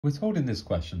We're told in this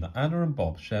question that Anna and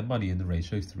Bob share money in the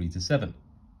ratio 3 to 7.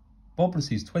 Bob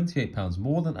receives £28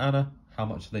 more than Anna. How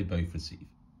much do they both receive?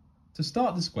 To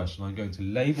start this question, I'm going to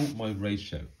label my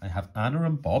ratio. I have Anna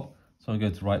and Bob, so I'm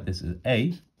going to write this as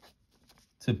A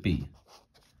to B.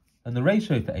 And the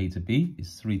ratio for A to B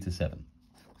is 3 to 7.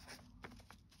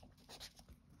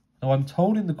 Now I'm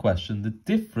told in the question the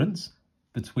difference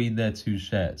between their two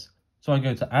shares. So I'm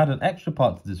going to add an extra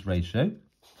part to this ratio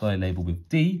that I label with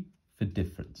D for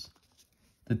difference.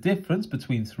 The difference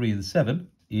between 3 and 7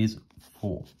 is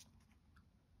 4.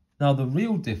 Now the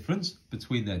real difference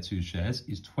between their two shares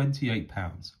is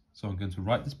 £28. So I'm going to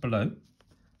write this below.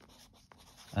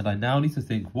 And I now need to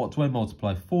think, what do I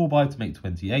multiply 4 by to make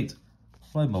 28?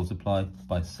 Well, I multiply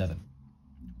by 7.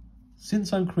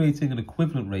 Since I'm creating an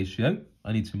equivalent ratio,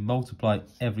 I need to multiply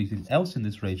everything else in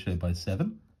this ratio by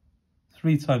 7.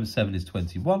 3 times 7 is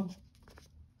 21.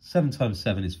 7 times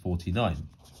 7 is 49.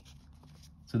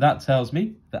 So that tells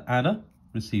me that Anna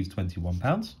receives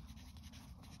 £21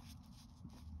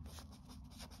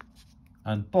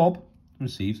 and Bob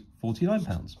receives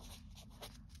 £49.